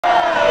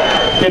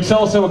It's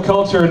also a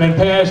culture, and in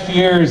past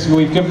years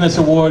we've given this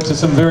award to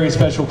some very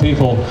special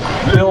people.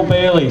 Bill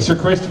Bailey, Sir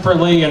Christopher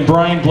Lee, and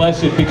Brian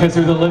Blessed, because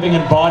they're the living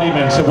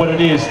embodiments of what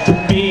it is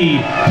to be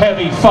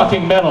heavy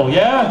fucking metal,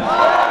 yeah?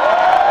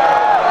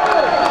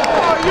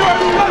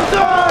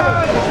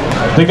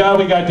 The guy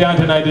we got down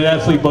tonight, it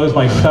absolutely blows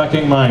my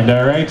fucking mind,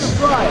 alright?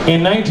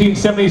 In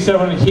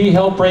 1977, he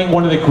helped bring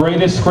one of the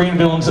greatest screen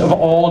villains of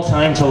all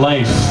time to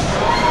life.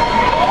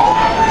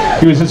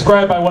 He was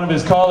described by one of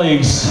his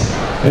colleagues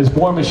as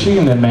more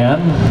machine than man,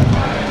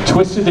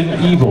 twisted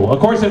and evil. Of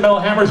course, in Metal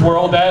Hammer's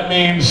world, that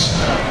means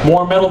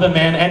more metal than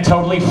man and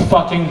totally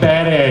fucking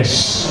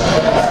badass.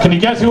 Can you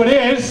guess who it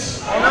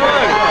is?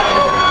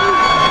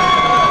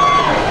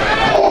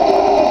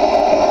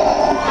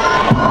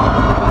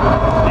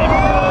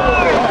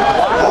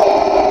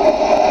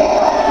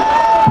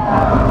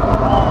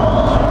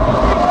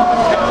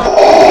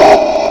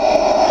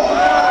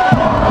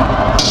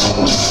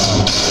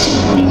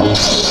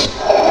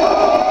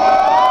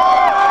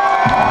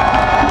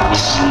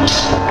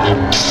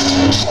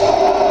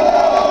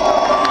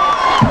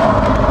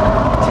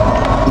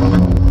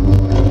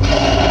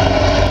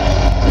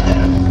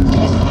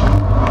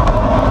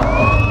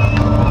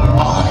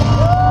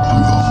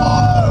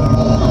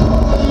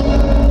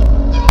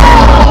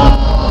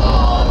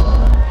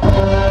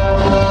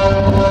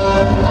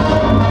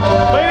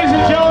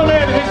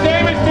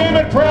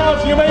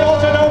 Prowse, you may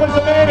also know him as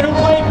the man who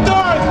played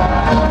Darth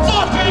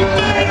fucking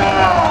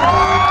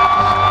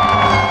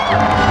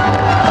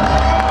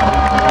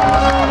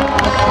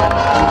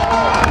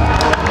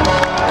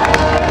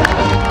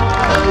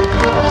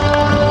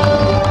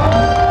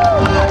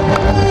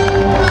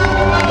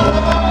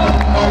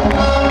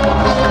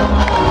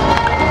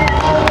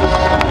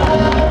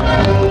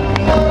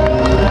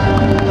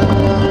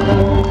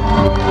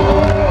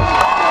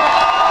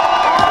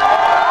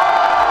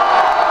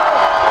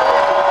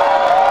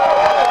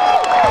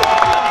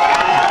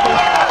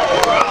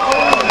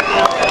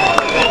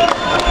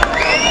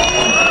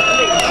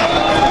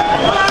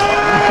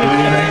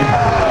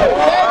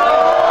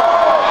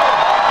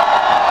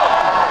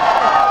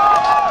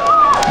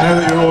Now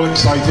that you're all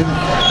excited,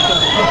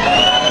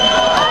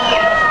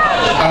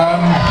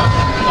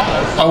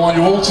 I want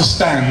you all to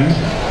stand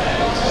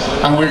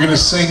and we're going to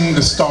sing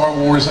the Star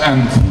Wars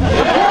anthem.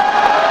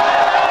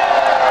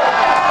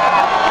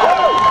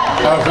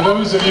 For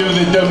those of you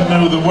that don't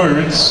know the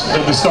words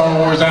of the Star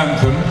Wars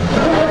anthem,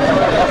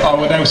 I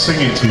will now sing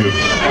it to you.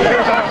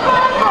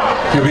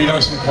 You'll be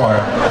nice and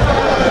quiet.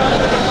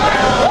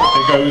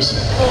 It goes,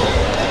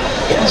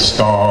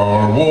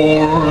 Star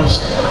Wars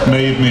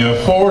made me a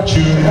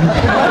fortune,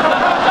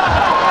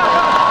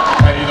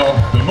 paid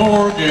off the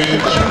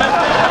mortgage,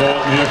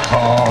 bought me a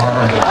car.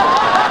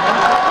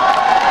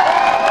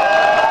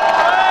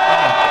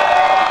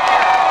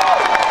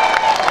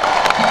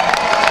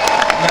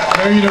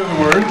 Now you know the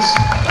words.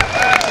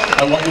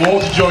 I want you all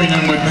to join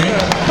in with me.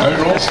 Now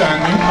you're all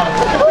standing.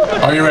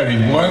 Are you ready?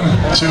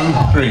 1, 2,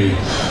 3.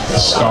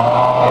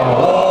 Star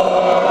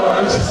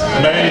Wars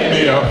made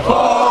me a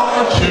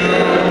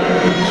fortune,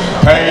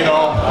 paid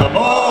off the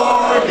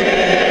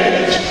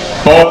mortgage,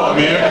 bought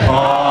me a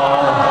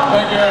car.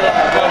 Thank you.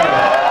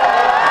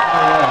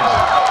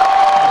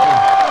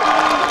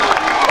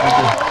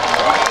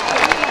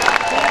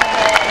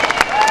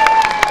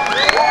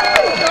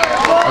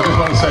 I just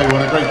want to say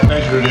what a great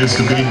pleasure it is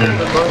to be here.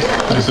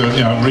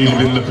 I've really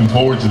been looking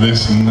forward to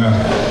this, and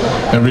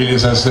it really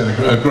is, as I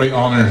said, a great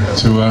honour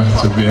to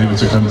be able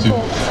to come to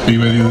be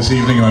with you this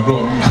evening. And I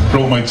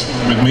brought my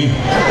team with me.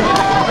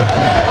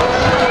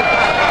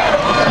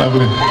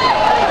 Lovely.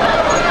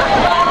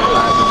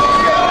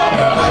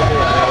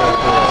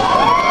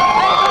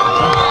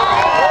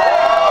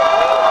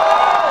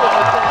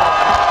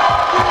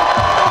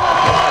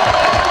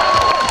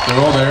 They're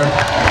all there.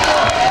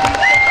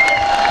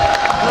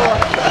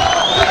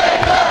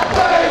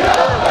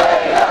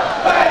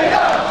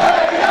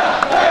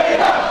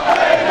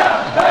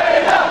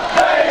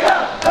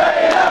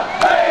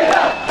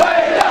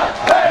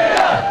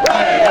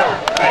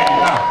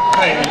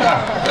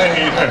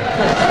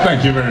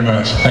 Thank you very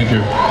much. Thank you.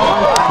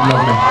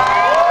 Lovely.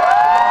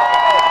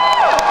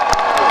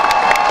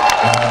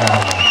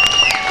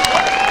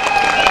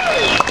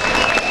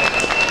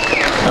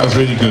 That was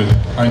really good.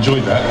 I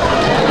enjoyed that.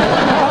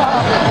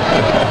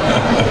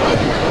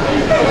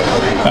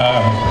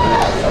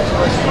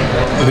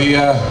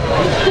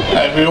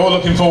 We're all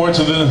looking forward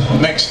to the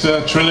next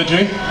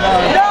trilogy.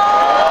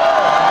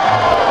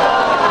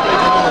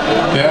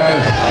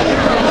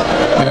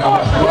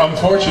 Well,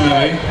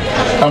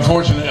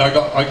 unfortunately, I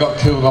got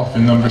killed off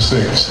in number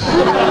 6.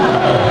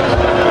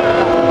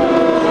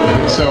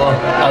 So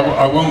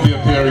I won't be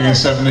appearing in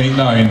 7, 8,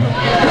 9.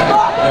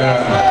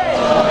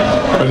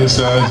 But it's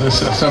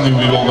something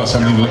we've all got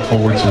something to look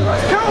forward to.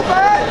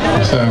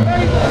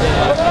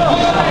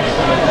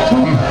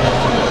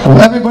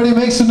 Everybody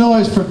makes a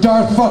noise for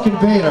Darth fucking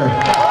Vader.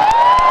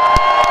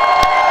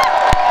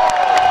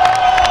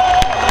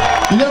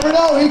 You never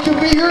know, he could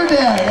be your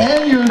dad,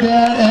 and your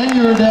dad, and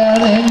your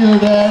dad, and your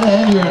dad,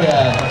 and your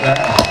dad.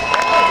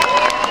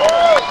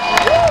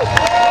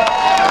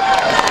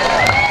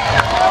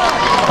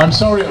 I'm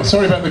sorry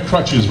about the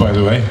crutches, by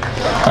the way.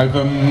 I've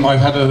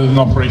had an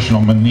operation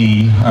on my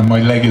knee, and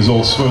my leg is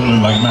all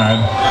swollen like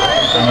mad.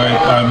 And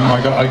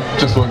I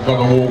just got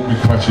to walk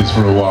with crutches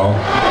for a while.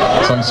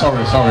 So I'm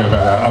sorry about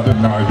that. Other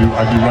than that, I'd be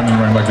running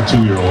around like a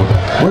 2-year-old.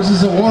 Where's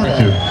this award? Thank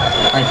you.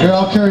 Thank you. Here,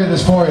 I'll carry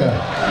this for you.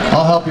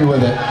 I'll help you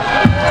with it.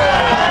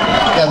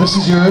 Yeah, this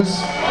is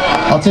yours.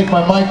 I'll take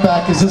my mic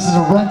back because this is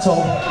a rental.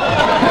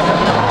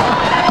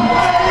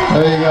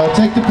 There you go.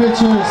 Take the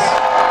pictures.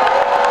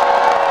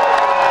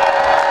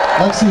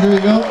 Lexi, here you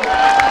go.